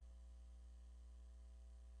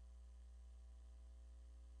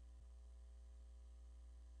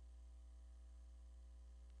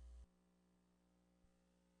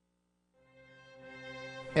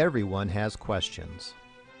Everyone has questions.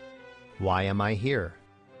 Why am I here?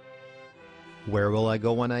 Where will I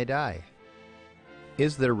go when I die?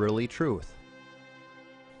 Is there really truth?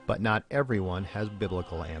 But not everyone has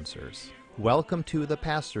biblical answers. Welcome to The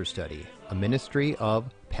Pastor Study, a ministry of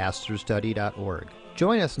pastorstudy.org.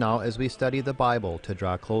 Join us now as we study the Bible to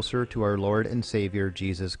draw closer to our Lord and Savior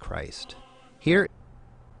Jesus Christ. Here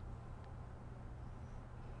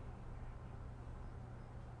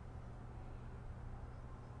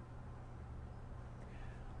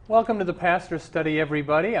Welcome to the Pastor Study,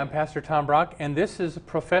 everybody. I'm Pastor Tom Brock, and this is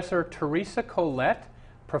Professor Teresa Collette,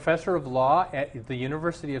 Professor of Law at the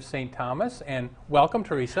University of St. Thomas. And welcome,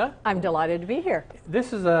 Teresa. I'm delighted to be here.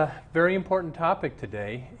 This is a very important topic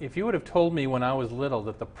today. If you would have told me when I was little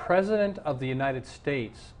that the President of the United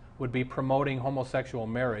States would be promoting homosexual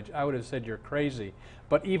marriage, I would have said you're crazy.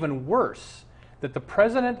 But even worse, that the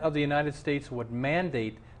President of the United States would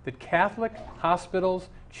mandate that Catholic hospitals,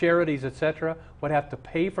 charities, etc., would have to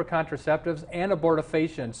pay for contraceptives and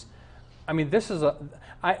abortifacients. I mean, this is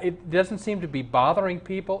it doesn't seem to be bothering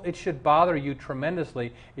people. It should bother you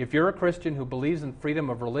tremendously if you're a Christian who believes in freedom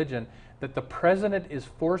of religion, that the president is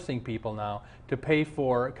forcing people now to pay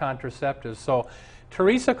for contraceptives. So,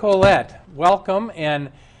 Teresa Collette, welcome.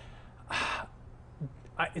 And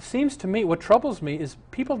it seems to me, what troubles me is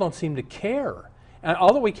people don't seem to care. And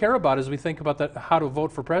all that we care about as we think about how to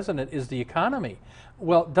vote for president is the economy.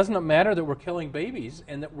 Well, doesn't it matter that we're killing babies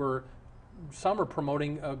and that some are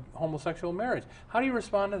promoting homosexual marriage? How do you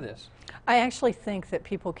respond to this? I actually think that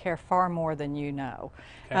people care far more than you know.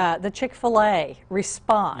 Okay. The Chick-fil-A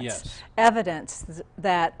response, Yes. Evidence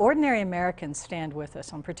that ordinary Americans stand with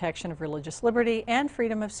us on protection of religious liberty and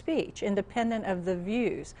freedom of speech, independent of the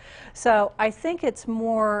views. So I think it's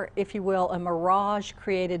more, if you will, a mirage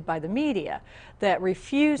created by the media that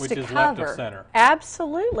refuse Which to is cover. left of center.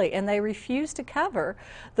 Absolutely, and they refuse to cover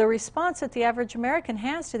the response that the average American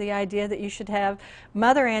has to the idea that you should have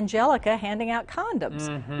Mother Angelica handing out condoms.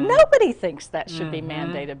 Mm-hmm. Nobody thinks that should be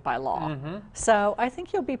mandated by law. Mm-hmm. So I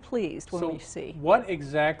think you'll be pleased when So we see. what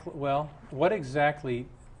exactly,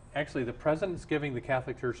 actually the president's giving the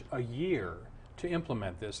Catholic Church a year to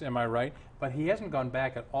implement this, am I right? But he hasn't gone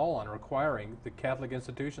back at all on requiring the Catholic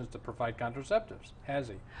institutions to provide contraceptives, has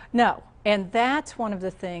he? No, and that's one of the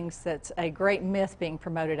things that's a great myth being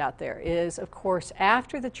promoted out there is, of course,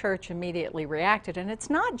 after the church immediately reacted, and it's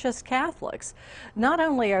not just Catholics, not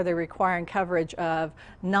only are they requiring coverage of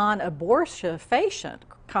non-abortifacient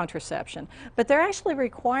contraception, but they're actually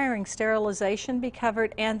requiring sterilization be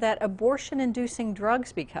covered and that abortion-inducing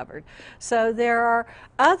drugs be covered. So there are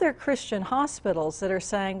other Christian hospitals that are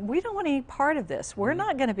saying, we don't want any part of this. We're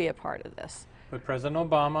not going to be a part of this. But President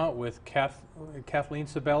Obama, with Kathleen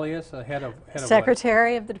Sebelius, head of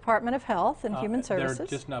Secretary of the Department of Health and Human Services. They're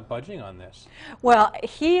just not budging on this. Well,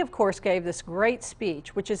 he, of course, gave this great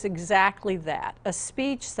speech, which is exactly that, a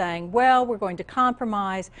speech saying, well, we're going to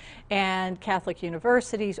compromise, and Catholic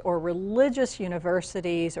universities or religious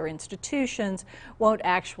universities or institutions won't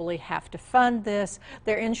actually have to fund this.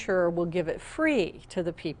 Their insurer will give it free to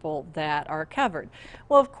the people that are covered.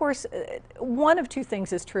 Well, of course, one of two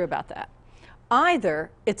things is true about that. Either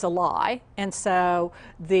it's a lie, and so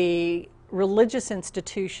the religious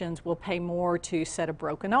institutions will pay more to set a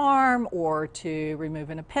broken arm or to remove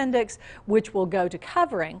an appendix, which will go to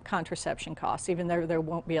covering contraception costs, even though there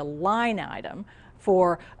won't be a line item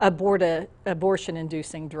for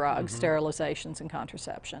abortion-inducing drugs, sterilizations, and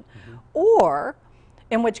contraception. Or,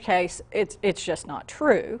 in which case, it's just not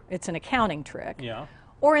true. It's an accounting trick. Yeah.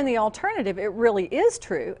 Or in the alternative, it really is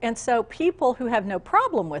true, and so people who have no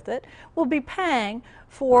problem with it will be paying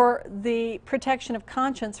for the protection of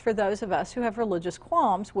conscience for those of us who have religious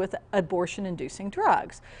qualms with abortion-inducing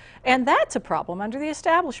drugs. And that's a problem under the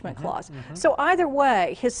Establishment Clause. So either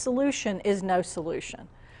way, his solution is no solution.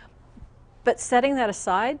 But setting that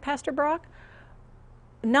aside, Pastor Brock,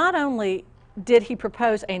 not only did he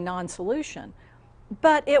propose a non-solution,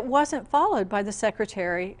 but it wasn't followed by the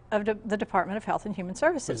Secretary of the Department of Health and Human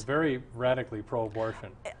Services. It's very radically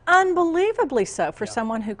pro-abortion. Unbelievably so for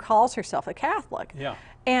someone who calls herself a Catholic. Yeah.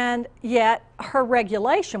 And yet her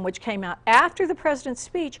regulation, which came out after the president's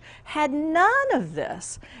speech, had none of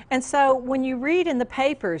this. And so when you read in the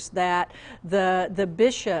papers that the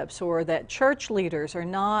bishops or that church leaders are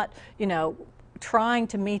not, trying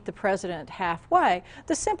to meet the president halfway,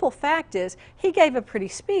 the simple fact is he gave a pretty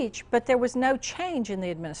speech, but there was no change in the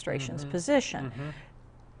administration's position.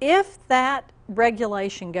 If that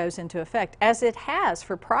regulation goes into effect, as it has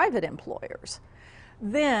for private employers,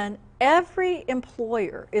 then every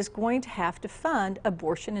employer is going to have to fund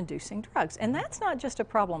abortion-inducing drugs. And that's not just a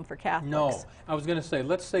problem for Catholics. No. I was going to say,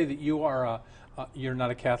 let's say that you are you're not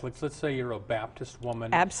a Catholic, let's say you're a Baptist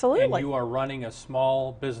woman. Absolutely. And you are running a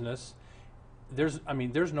small business. There's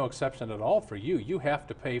no exception at all for you. You have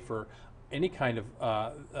to pay for any kind of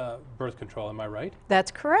birth control, am I right?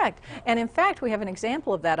 That's correct. And in fact, we have an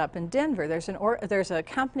example of that up in Denver. There's a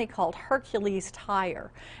company called Hercules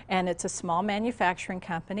Tire, and it's a small manufacturing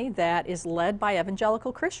company that is led by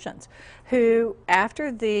evangelical Christians who,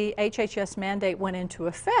 after the HHS mandate went into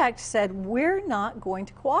effect, said, we're not going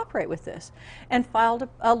to cooperate with this, and filed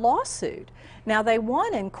a lawsuit. Now, they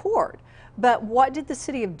won in court, but what did the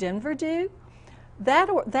city of Denver do?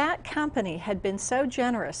 That company had been so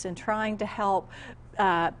generous in trying to help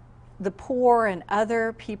the poor and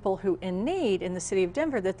other people who in need in the city of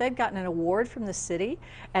Denver that they'd gotten an award from the city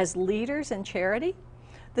as leaders in charity.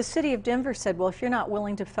 The city of Denver said, well, if you're not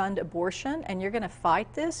willing to fund abortion and you're going to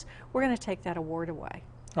fight this, we're going to take that award away.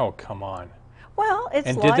 Oh, come on. Well, it's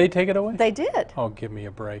And like, did they take it away? They did. Oh, give me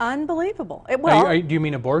a break. Unbelievable. Do you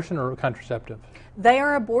mean abortion or contraceptive? They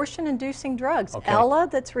are abortion-inducing drugs. Okay. Ella,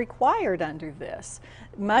 that's required under this.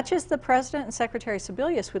 Much as the President and Secretary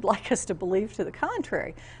Sebelius would like us to believe to the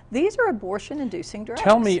contrary, these are abortion-inducing drugs.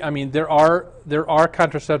 Tell me, there are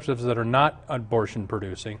contraceptives that are not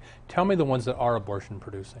abortion-producing. Tell me the ones that are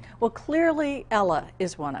abortion-producing. Well, clearly Ella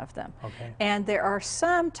is one of them. Okay. And there are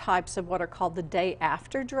some types of what are called the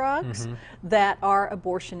day-after drugs that are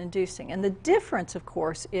abortion-inducing. And the difference, of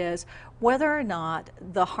course, is whether or not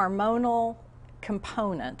the hormonal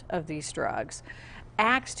component of these drugs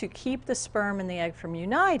acts to keep the sperm and the egg from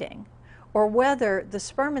uniting, or whether the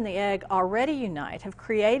sperm and the egg already unite, have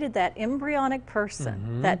created that embryonic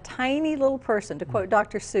person, that tiny little person, to quote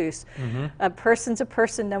Dr. Seuss, a person's a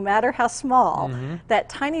person no matter how small, that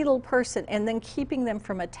tiny little person, and then keeping them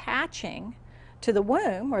from attaching to the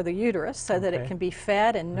womb or the uterus so that it can be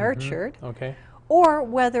fed and nurtured. Okay. Or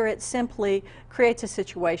whether it simply creates a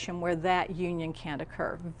situation where that union can't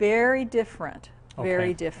occur. Very different, very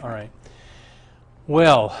Okay. different. All right.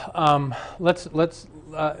 Well,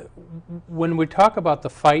 when we talk about the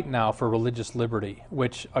fight now for religious liberty,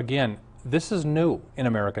 which again, this is new in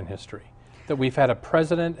American history, that we've had a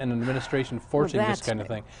president and an administration forcing this that's kind of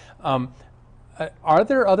thing. Are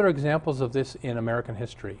there other examples of this in American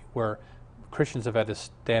history where Christians have had to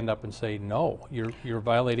stand up and say, no, you're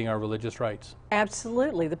violating our religious rights?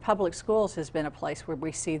 Absolutely. The public schools has been a place where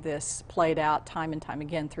we see this played out time and time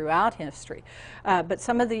again throughout history. But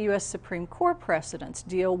some of the U.S. Supreme Court precedents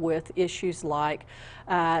deal with issues like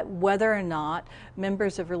whether or not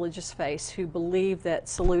members of religious faiths who believe that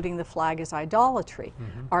saluting the flag is idolatry,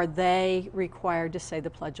 are they required to say the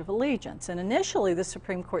Pledge of Allegiance? And initially the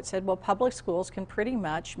Supreme Court said, well, public schools can pretty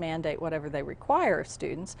much mandate whatever they require of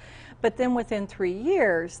students. But then within 3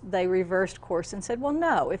 years, they reversed course and said, well,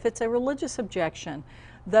 no, if it's a religious objection,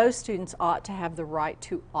 those students ought to have the right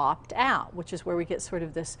to opt out, which is where we get sort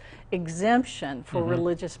of this exemption for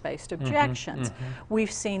religious-based objections.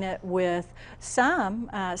 We've seen it with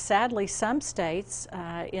sadly, some states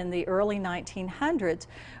in the early 1900s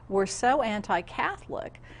were so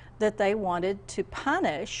anti-Catholic that they wanted to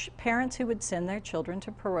punish parents who would send their children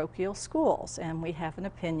to parochial schools. And we have an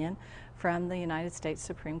opinion from the United States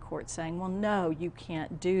Supreme Court saying, well, no, you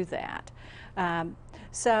can't do that.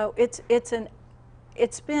 So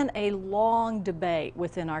it's been a long debate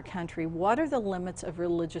within our country. What are the limits of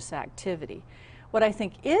religious activity? What I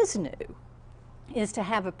think is new is to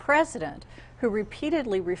have a president who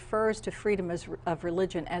repeatedly refers to freedom of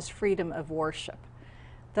religion as freedom of worship.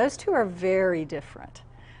 Those two are very different.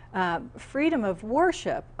 Freedom of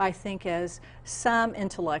worship, I think, as some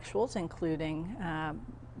intellectuals, including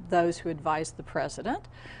those who advise the president,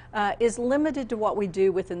 is limited to what we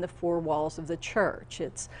do within the four walls of the church.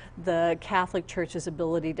 It's the Catholic Church's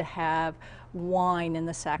ability to have wine in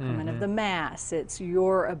the sacrament of the Mass. It's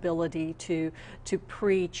your ability to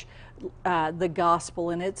preach the gospel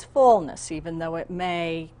in its fullness, even though it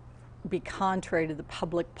may be contrary to the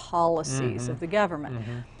public policies of the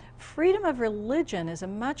government. Freedom of religion is a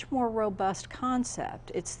much more robust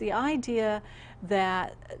concept. It's the idea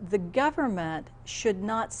that the government should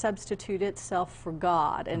not substitute itself for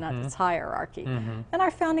God and its hierarchy. And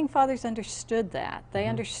our founding fathers understood that. They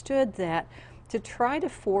understood that to try to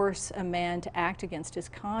force a man to act against his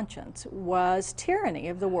conscience was tyranny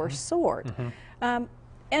of the worst sort. And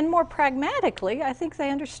more pragmatically, I think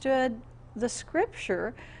they understood the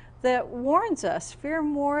scripture that warns us, fear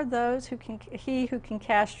more those he who can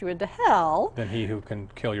cast you into hell than he who can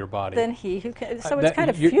kill your body. than he who can. So it's kind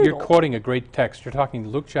of you're futile. quoting a great text. You're talking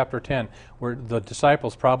Luke chapter 10, where the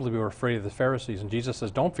disciples probably were afraid of the Pharisees, and Jesus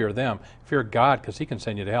says, don't fear them, fear God, because he can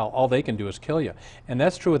send you to hell. All they can do is kill you. And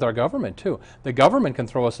that's true with our government too. The government can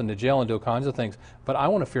throw us into jail and do all kinds of things, but I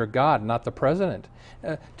want to fear God, not the president.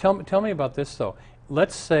 Tell me about this though.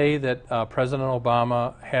 Let's say that President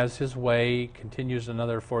Obama has his way, continues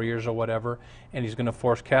another 4 years or whatever, and he's going to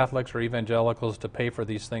force Catholics or evangelicals to pay for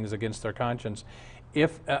these things against their conscience.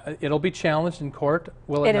 If it'll be challenged in court,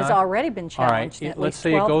 will it It not? has already been challenged. All right. In at Let's least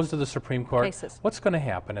say it 12 goes to the Supreme Court. cases. What's going to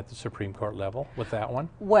happen at the Supreme Court level with that one?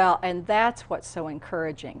 Well, and that's what's so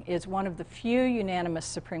encouraging, is one of the few unanimous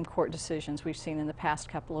Supreme Court decisions we've seen in the past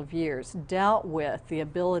couple of years dealt with the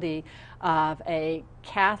ability of a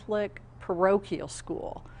Catholic parochial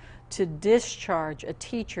school to discharge a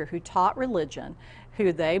teacher who taught religion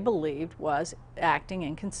who they believed was acting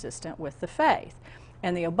inconsistent with the faith.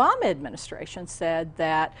 And the Obama administration said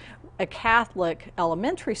that a Catholic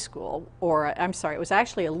elementary school, or I'm sorry, it was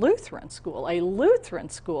actually a Lutheran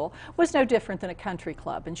school was no different than a country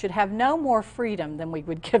club and should have no more freedom than we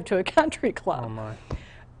would give to a country club. Oh my.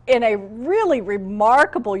 In a really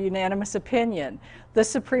remarkable unanimous opinion, the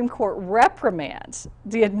Supreme Court reprimands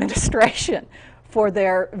the administration for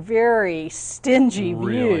their very stingy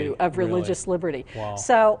view of religious liberty. Wow.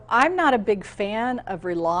 So I'm not a big fan of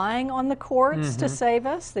relying on the courts to save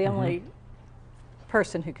us. The only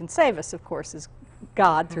person who can save us, of course, is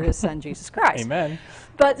God through his son Jesus Christ. Amen.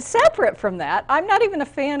 But separate from that, I'm not even a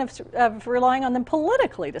fan of relying on them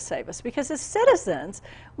politically to save us, because as citizens,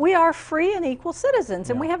 we are free and equal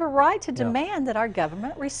citizens, and we have a right to demand that our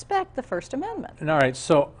government respect the First Amendment. And all right,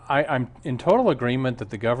 so I'm in total agreement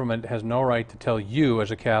that the government has no right to tell you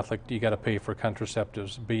as a Catholic you got to pay for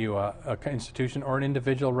contraceptives, be you a institution or an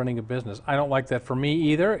individual running a business. I don't like that for me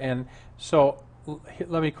either, and so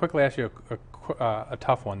let me quickly ask you a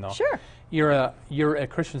tough one though. Sure. You're a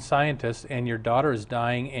Christian Scientist and your daughter is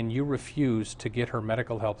dying and you refuse to get her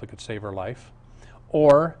medical help that could save her life.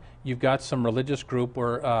 Or you've got some religious group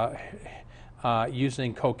where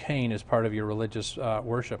using cocaine as part of your religious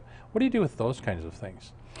worship. What do you do with those kinds of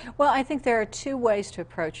things? Well, I think there are two ways to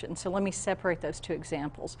approach it, and so let me separate those two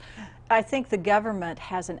examples. I think the government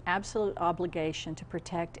has an absolute obligation to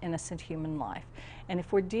protect innocent human life. And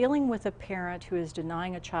if we're dealing with a parent who is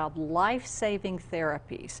denying a child life-saving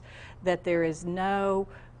therapies, that there is no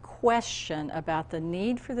question about the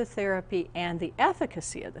need for the therapy and the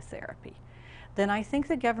efficacy of the therapy, then I think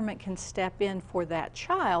the government can step in for that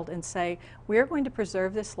child and say, we're going to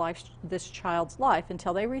preserve this child's life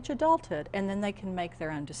until they reach adulthood, and then they can make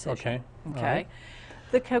their own decision. Okay. Okay. Right.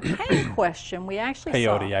 The cocaine question, we actually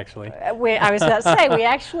Peyote, saw. actually. I was about to say, we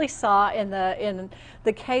actually saw in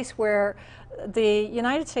the case where the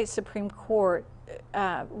United States Supreme Court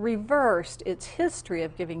reversed its history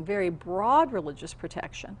of giving very broad religious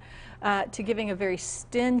protection to giving a very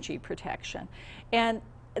stingy protection. And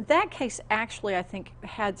that case actually, I think,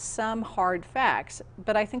 had some hard facts,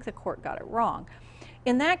 but I think the court got it wrong.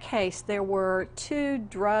 In that case, there were two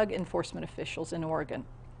drug enforcement officials in Oregon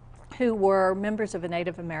who were members of a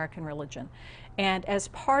Native American religion. And as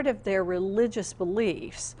part of their religious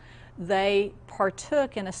beliefs, they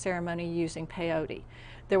partook in a ceremony using peyote.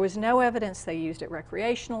 There was no evidence they used it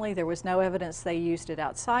recreationally. There was no evidence they used it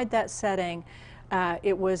outside that setting.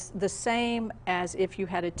 It was the same as if you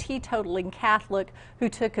had a teetotaling Catholic who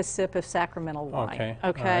took a sip of sacramental wine.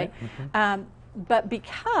 Okay. Right. But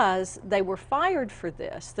because they were fired for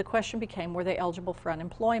this, the question became, were they eligible for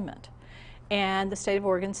unemployment? And the state of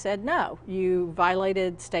Oregon said, no, you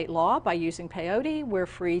violated state law by using peyote, we're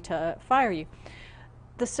free to fire you.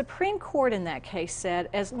 The Supreme Court in that case said,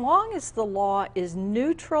 as long as the law is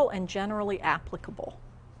neutral and generally applicable,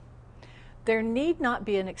 there need not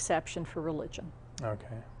be an exception for religion.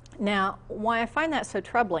 Okay. Now, why I find that so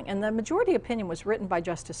troubling, and the majority opinion was written by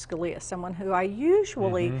Justice Scalia, someone who I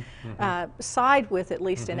usually side with, at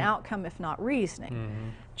least in outcome, if not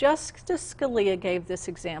reasoning. Justice Scalia gave this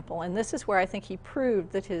example, and this is where I think he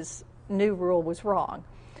proved that his new rule was wrong.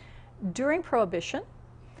 During Prohibition,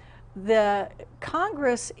 the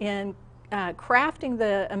Congress, in crafting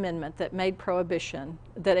the amendment that made Prohibition,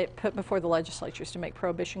 that it put before the legislatures to make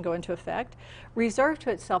Prohibition go into effect, reserved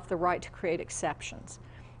to itself the right to create exceptions.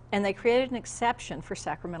 And they created an exception for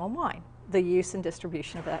sacramental wine, the use and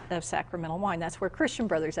distribution of sacramental wine. That's where Christian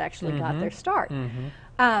Brothers actually got their start.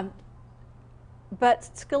 But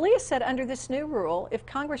Scalia said under this new rule, if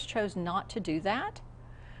Congress chose not to do that,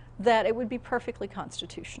 that it would be perfectly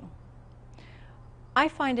constitutional. I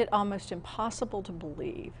find it almost impossible to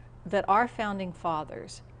believe that our founding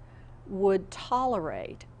fathers would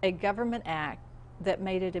tolerate a government act that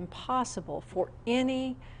made it impossible for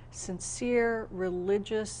any sincere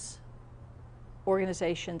religious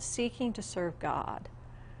organization seeking to serve God,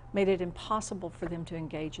 made it impossible for them to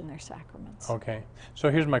engage in their sacraments. Okay. So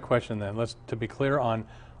here's my question then. To be clear on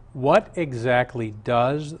what exactly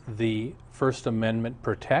does the First Amendment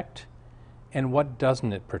protect and what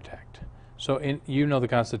doesn't it protect? So you know the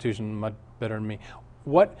Constitution much better than me.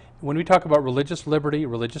 When we talk about religious liberty,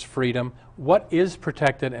 religious freedom, what is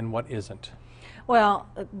protected and what isn't? Well,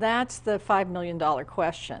 that's the $5 million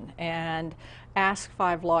question. And ask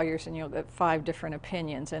 5 lawyers and you'll get 5 different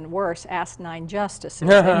opinions. And worse, ask 9 justices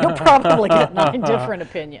and you'll probably get 9 different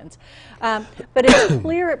opinions. But it's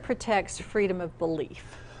clear it protects freedom of belief.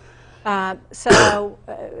 In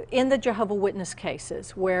the Jehovah's Witness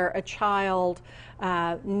cases where a child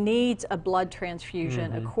needs a blood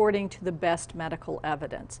transfusion according to the best medical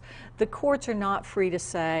evidence, the courts are not free to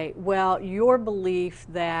say, well, your belief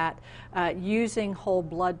that using whole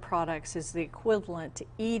blood products is the equivalent to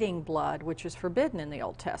eating blood, which is forbidden in the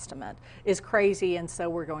Old Testament, is crazy, and so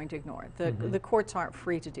we're going to ignore it. The courts aren't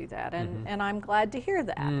free to do that, and I'm glad to hear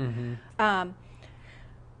that.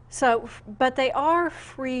 But they are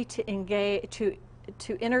free to engage,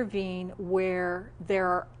 to intervene where there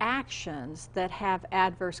are actions that have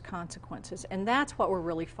adverse consequences. And that's what we're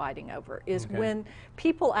really fighting over, is when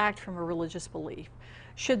people act from a religious belief.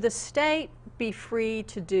 Should the state be free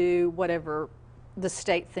to do whatever the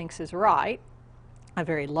state thinks is right, a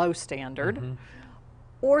very low standard,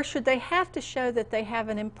 or should they have to show that they have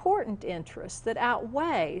an important interest that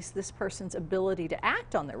outweighs this person's ability to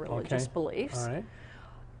act on their religious beliefs? All right.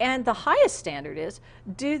 And the highest standard is,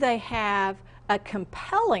 do they have a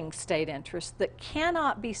compelling state interest that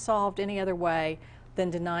cannot be solved any other way than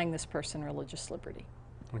denying this person religious liberty?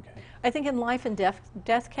 Okay. I think in life and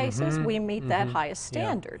death cases, we meet that highest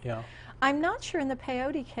standard. Yeah. I'm not sure in the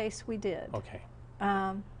peyote case we did. Okay.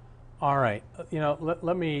 All right.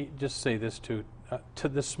 Let me just say this to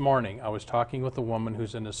this morning. I was talking with a woman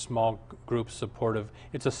who's in a small group supportive.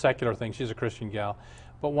 It's a secular thing. She's a Christian gal.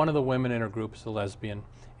 But one of the women in her group is a lesbian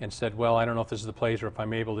and said, well, I don't know if this is the place or if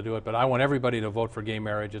I'm able to do it, but I want everybody to vote for gay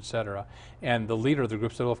marriage, etc. And the leader of the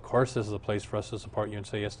group said, well, of course this is the place for us to support you and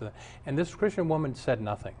say yes to that. And this Christian woman said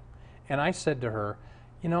nothing. And I said to her,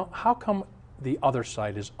 how come the other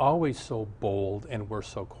side is always so bold and we're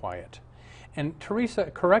so quiet? And Teresa,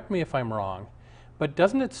 correct me if I'm wrong, but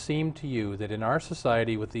doesn't it seem to you that in our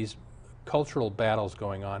society with these cultural battles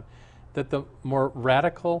going on, that the more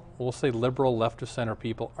radical, we'll say liberal, left of center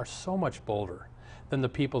people are so much bolder than the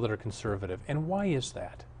people that are conservative? And why is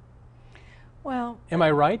that? Well, am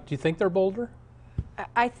I right? Do you think they're bolder?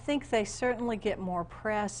 I think they certainly get more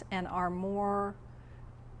press and are more,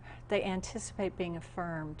 they anticipate being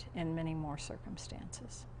affirmed in many more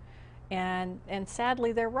circumstances. And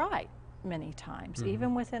sadly, they're right many times,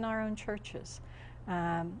 even within our own churches.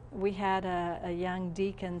 We had a young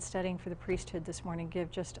deacon studying for the priesthood this morning give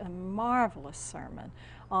just a marvelous sermon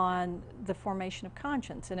on the formation of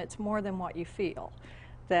conscience, and it's more than what you feel,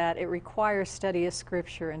 that it requires study of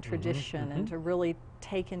scripture and tradition and to really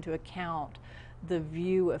take into account the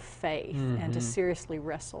view of faith and to seriously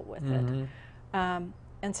wrestle with it.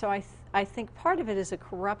 And so I think part of it is a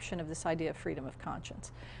corruption of this idea of freedom of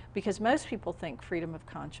conscience, because most people think freedom of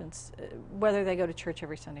conscience, whether they go to church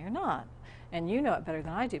every Sunday or not, and you know it better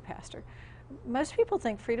than I do, Pastor, most people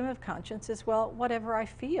think freedom of conscience is, well, whatever I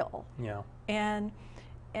feel. Yeah.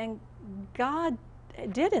 And God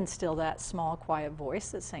did instill that small, quiet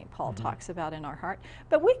voice that St. Paul talks about in our heart,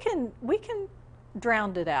 but we can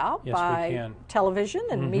drown it out by television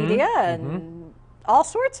and media and all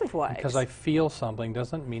sorts of ways. Because I feel something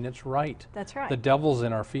doesn't mean it's right. That's right. The devil's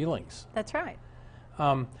in our feelings. That's right.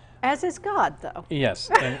 As is God, though. Yes,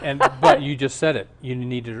 but you just said it. You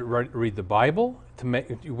need to read the Bible to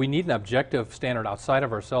we need an objective standard outside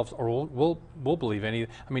of ourselves, or we'll believe any.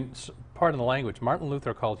 I mean, pardon the language. Martin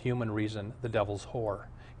Luther called human reason the devil's whore,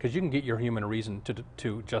 because you can get your human reason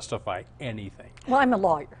to justify anything. Well, I'm a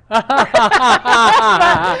lawyer. Well,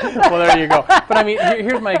 there you go. But I mean,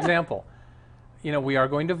 here's my example. We are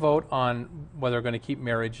going to vote on whether we're going to keep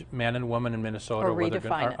marriage, man and woman in Minnesota. Or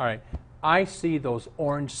redefine it. All right. I see those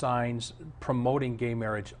orange signs promoting gay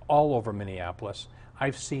marriage all over Minneapolis.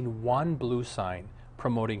 I've seen one blue sign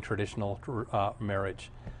promoting traditional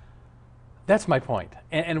marriage. That's my point.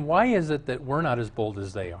 And why is it that we're not as bold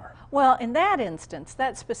as they are? Well, in that instance,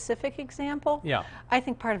 that specific example, I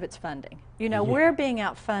think part of it's funding. We're being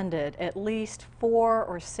outfunded at least 4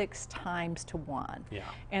 or 6 times to 1. Yeah.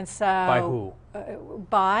 And so by who?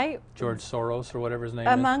 By George Soros or whatever his name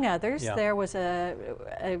among is. others. Yeah. There was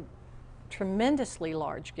a tremendously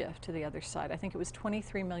large gift to the other side. I think it was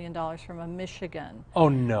 $23 million from a Michigan. Oh,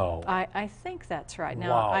 no. I think that's right.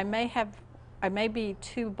 Now, Wow. I may be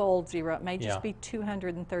too bold, Zero. It may just Yeah. be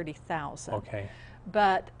 230,000. Okay.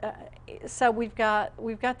 But so we've got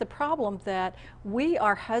the problem that we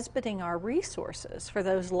are husbanding our resources for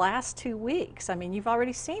those last 2 weeks. I mean, you've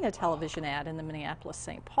already seen a television ad in the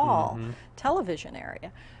Minneapolis-St. Paul television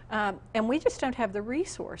area, and we just don't have the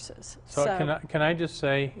resources. So can I just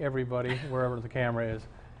say, everybody, wherever the camera is,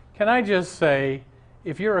 can I just say,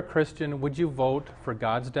 if you're a Christian, would you vote for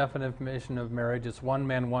God's definition of marriage? It's one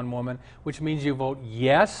man, one woman, which means you vote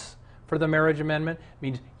yes for the marriage amendment.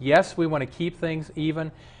 Means yes, we want to keep things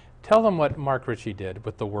even. Tell them what Mark Ritchie did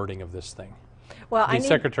with the wording of this thing. Well, The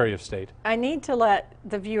Secretary of State. I need to let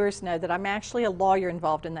the viewers know that I'm actually a lawyer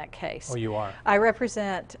involved in that case. Oh, you are? I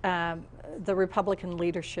represent the Republican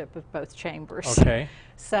leadership of both chambers. Okay.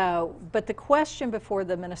 So, but the question before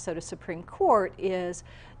the Minnesota Supreme Court is,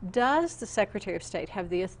 does the Secretary of State have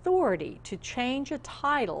the authority to change a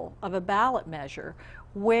title of a ballot measure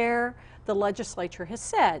where the legislature has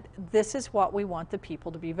said, this is what we want the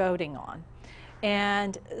people to be voting on?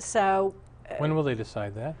 And so... When will they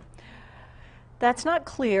decide that? That's not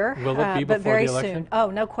clear, Will it be but before very the election? soon. Oh,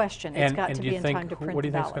 no question. It's got to be in time to print what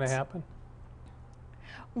do the you think is going ballots. to happen?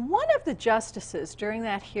 One of the justices during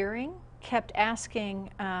that hearing kept asking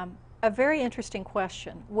a very interesting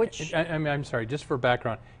question, which... I'm sorry, just for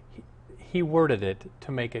background, he worded it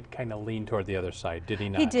to make it kind of lean toward the other side, did he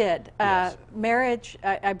not? He did. Yes. Marriage,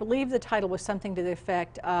 I believe the title was something to the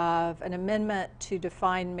effect of an amendment to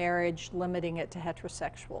define marriage, limiting it to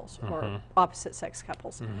heterosexuals or opposite-sex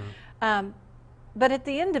couples. But at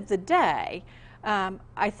the end of the day,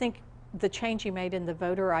 I think the change he made in the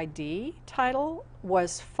voter ID title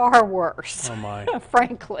was far worse, Oh my.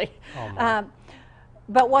 frankly. Oh my.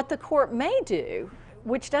 But what the court may do,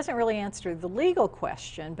 which doesn't really answer the legal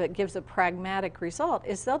question but gives a pragmatic result,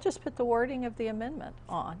 is they'll just put the wording of the amendment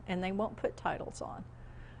on and they won't put titles on.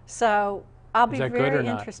 So I'll be Is that good or very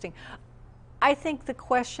not? interesting. I think the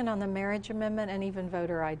question on the marriage amendment and even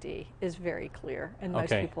voter ID is very clear, and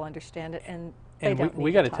most Okay. people understand it, and they And don't we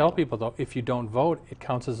need got the to tell title. people, though, if you don't vote, it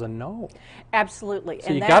counts as a no. Absolutely. So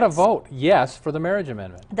and you got to that's- vote yes for the marriage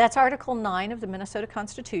amendment. That's Article 9 of the Minnesota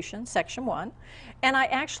Constitution, Section 1. And I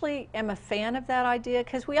actually am a fan of that idea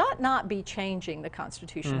because we ought not be changing the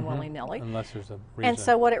Constitution willy-nilly. Unless there's a reason. And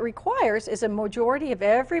so what it requires is a majority of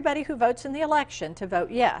everybody who votes in the election to vote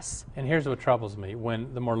yes. And here's what troubles me,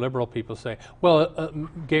 when the more liberal people say, well,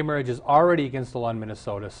 gay marriage is already against the law in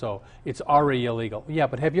Minnesota, so it's already illegal. Yeah,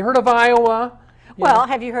 but have you heard of Iowa? You Well, know?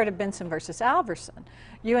 have you heard of Benson versus Alverson?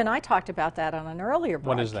 You and I talked about that on an earlier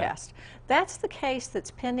What broadcast. is that? That's the case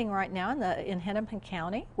that's pending right now in Hennepin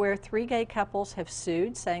County, where 3 gay couples have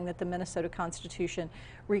sued, saying that the Minnesota Constitution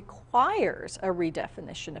requires a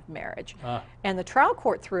redefinition of marriage. And the trial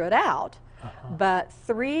court threw it out. But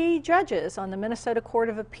 3 judges on the Minnesota Court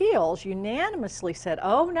of Appeals unanimously said,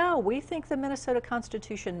 oh no, we think the Minnesota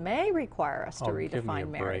Constitution may require us to Oh, give me a redefine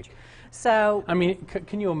marriage. break. So I mean,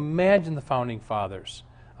 can you imagine the founding fathers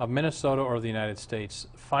of Minnesota or the United States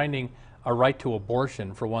finding a right to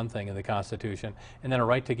abortion, for one thing, in the Constitution, and then a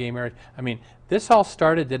right to gay marriage? I mean, this all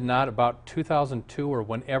started, did not, about 2002 or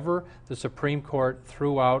whenever the Supreme Court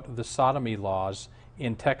threw out the sodomy laws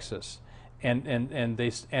in Texas, and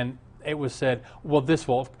it was said, well, this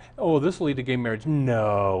will lead to gay marriage.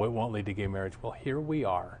 No, it won't lead to gay marriage. Well, here we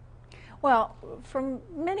are. well, for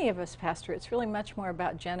many of us, Pastor, it's really much more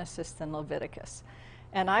about Genesis than Leviticus.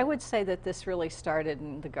 And I would say that this really started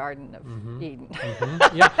in the Garden of Eden.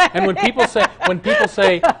 Yeah, and when people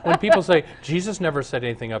say Jesus never said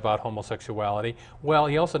anything about homosexuality, well,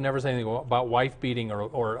 he also never said anything about wife beating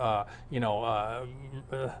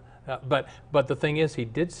but the thing is, he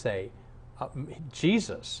did say,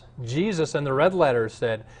 Jesus in the red letters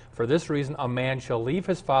said, for this reason a man shall leave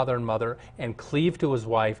his father and mother and cleave to his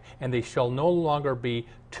wife, and they shall no longer be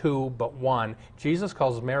 2 but 1. Jesus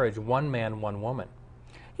calls marriage one man, one woman.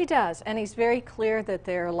 He does, and he's very clear that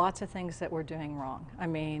there are lots of things that we're doing wrong. I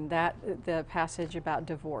mean, the passage about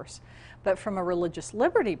divorce. But from a religious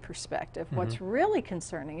liberty perspective, what's really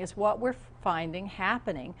concerning is what we're finding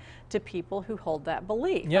happening to people who hold that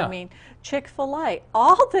belief. Yeah. I mean, Chick-fil-A,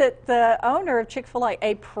 all that the owner of Chick-fil-A,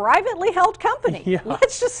 a privately held company, Yeah.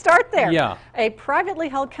 let's just start there. Yeah. A privately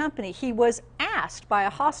held company, he was asked by a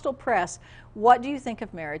hostile press, what do you think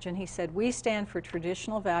of marriage? And he said, we stand for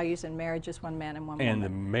traditional values, and marriage is one man and one And the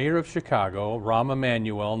woman. mayor of Chicago, Rahm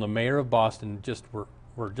Emanuel, and the mayor of Boston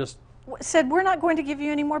were just Said, we're not going to give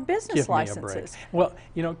you any more business give me a licenses. break.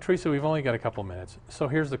 Well, Teresa, we've only got a couple minutes, so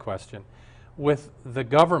here's the question: with the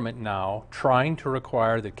government now trying to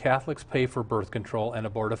require that Catholics pay for birth control and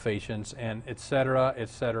abortifacients and et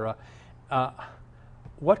cetera,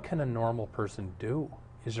 what can a normal person do?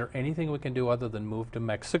 Is there anything we can do other than move to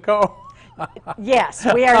Mexico? Yes,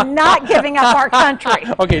 we are not giving up our country.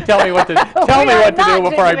 Okay, tell me what to do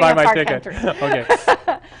before I buy my ticket. Okay.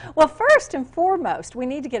 Well, first and foremost, we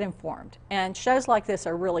need to get informed, and shows like this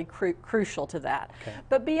are really crucial to that. Okay.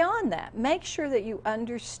 But beyond that, make sure that you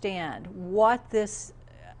understand what the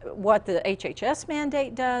HHS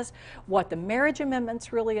mandate does, what the marriage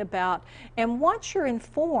amendment's really about, and once you're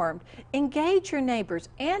informed, engage your neighbors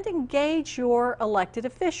and engage your elected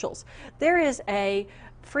officials. There is a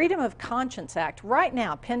Freedom of Conscience Act right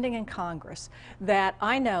now pending in Congress that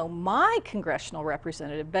I know my congressional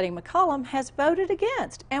representative, Betty McCollum, has voted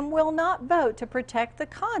against and will not vote to protect the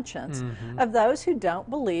conscience of those who don't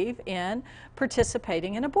believe in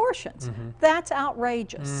participating in abortions. That's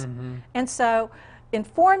outrageous. And so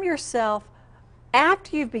inform yourself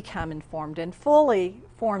after you've become informed and fully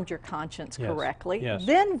formed your conscience correctly,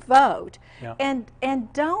 then vote.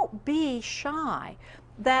 And don't be shy.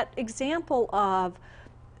 That example of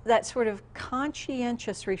that sort of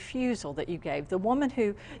conscientious refusal that you gave, the woman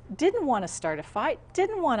who didn't want to start a fight,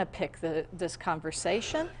 didn't want to pick this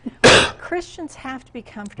conversation. Christians have to be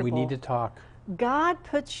comfortable. We need to talk. God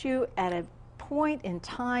puts you at a point in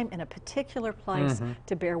time in a particular place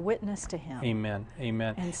to bear witness to Him. Amen.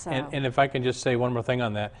 Amen. And so, and if I can just say one more thing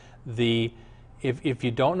on that, if you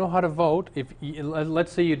don't know how to vote,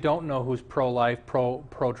 let's say you don't know who's pro-life,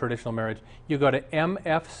 pro-traditional marriage, you go to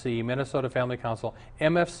MFC, Minnesota Family Council,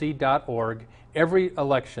 mfc.org. Every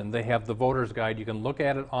election, they have the voter's guide. You can look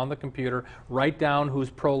at it on the computer, write down who's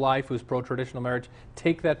pro-life, who's pro-traditional marriage,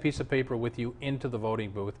 take that piece of paper with you into the voting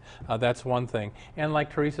booth. That's one thing. And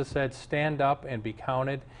like Teresa said, stand up and be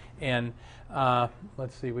counted. And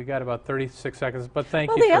let's see, we got about 36 seconds, but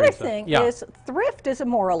thank you, Teresa. Well, the Teresa. other thing is thrift is a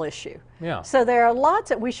moral issue. Yeah. So there are lots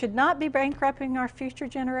that we should not be bankrupting our future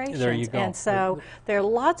generations. There you go. And so there are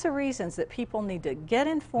lots of reasons that people need to get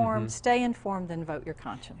informed, stay informed, and vote your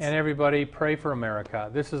conscience. And everybody, pray for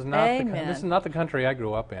America. This is not this is not the country I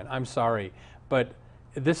grew up in. I'm sorry, but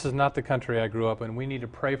this is not the country I grew up in. We need to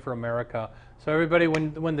pray for America. So everybody,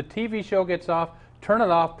 when the TV show gets off, turn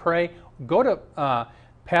it off. Pray. Go to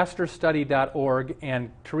pastorstudy.org,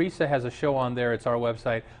 and Teresa has a show on there. It's our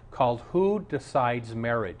website called Who Decides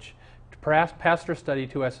Marriage. Pastor Study,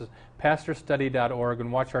 2 S's, pastorstudy.org,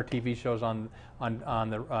 and watch our TV shows on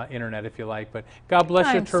the internet if you like. But God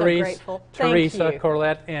bless you, Teresa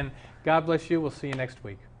Corlett, and God bless you. We'll see you next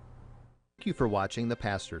week. Thank you for watching The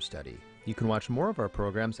Pastor Study. You can watch more of our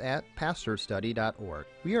programs at pastorstudy.org.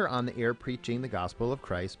 We are on the air preaching the gospel of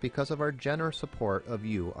Christ because of our generous support of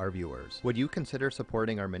you, our viewers. Would you consider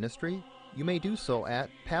supporting our ministry? You may do so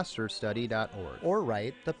at pastorstudy.org or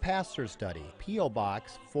write The Pastor Study, P.O.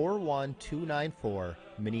 Box 41294,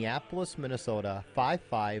 Minneapolis, Minnesota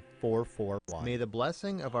 55441. May the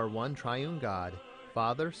blessing of our one triune God,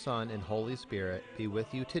 Father, Son, and Holy Spirit be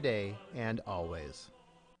with you today and always.